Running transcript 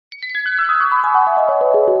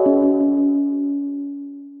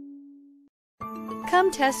Come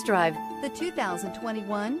test drive the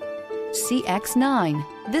 2021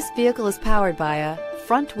 CX-9. This vehicle is powered by a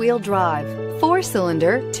front-wheel drive,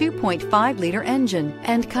 4-cylinder, 2.5-liter engine,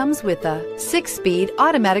 and comes with a 6-speed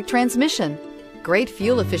automatic transmission. Great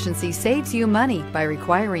fuel efficiency saves you money by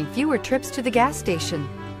requiring fewer trips to the gas station.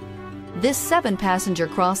 This 7-passenger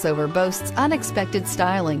crossover boasts unexpected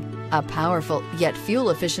styling, a powerful yet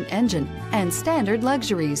fuel-efficient engine, and standard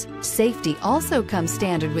luxuries. Safety also comes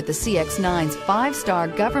standard with the CX-9's 5-star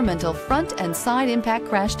governmental front and side impact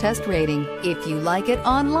crash test rating. If you like it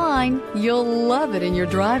online, you'll love it in your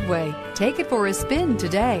driveway. Take it for a spin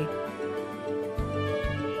today.